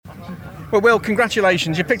Well, Will,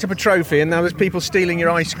 congratulations. You picked up a trophy and now there's people stealing your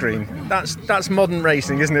ice cream. That's modern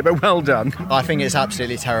racing, isn't it? But well done. I think it's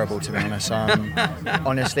absolutely terrible, to be honest.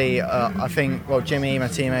 Honestly, I think, Jimmy, my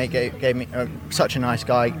teammate, gave me such a nice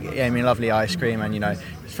guy, gave me lovely ice cream, and,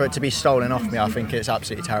 for it to be stolen off me, I think it's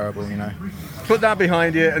absolutely terrible, Put that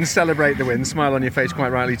behind you and celebrate the win. Smile on your face, quite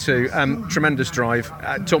rightly too. Tremendous drive.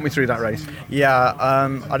 Talk me through that race. Yeah,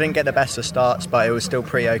 I didn't get the best of starts, but it was still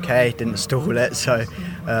pretty okay. Didn't stall it, so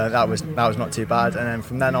that was not too bad. And then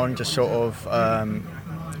from then on, just sort of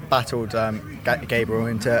battled Gabriel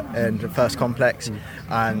into the first complex,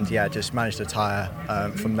 and just managed to tyre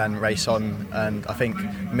from then race on. And I think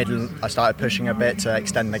middle I started pushing a bit to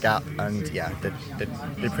extend the gap, and did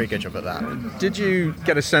a pretty good job at that. Did you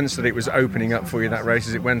get a sense that it was opening up for you, that race,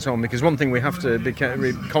 as it went on? Because one thing we have to be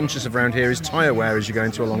conscious of around here is tyre wear as you go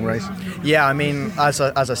into a long race. Yeah, I mean, as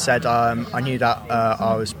I said, I knew that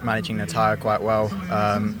I was managing the tyre quite well.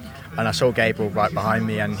 And I saw Gabriel right behind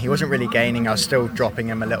me, and he wasn't really gaining. I was still dropping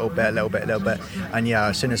him a little bit. And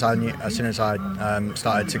as soon as I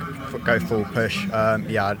started to go full push,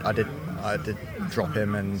 I did drop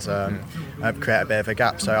him and create a bit of a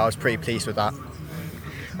gap. So I was pretty pleased with that.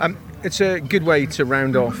 It's a good way to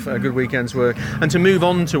round off a good weekend's work and to move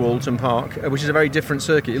on to Alton Park, which is a very different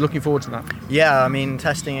circuit. You're looking forward to that? Yeah, I mean,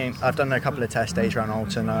 testing. I've done a couple of test days around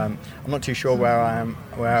Alton. I'm not too sure where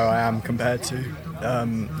I am compared to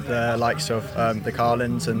the likes of the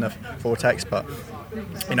Carlins and the Vortex, but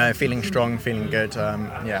feeling strong, feeling good.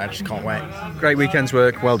 I just can't wait. Great weekend's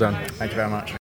work. Well done. Thank you very much.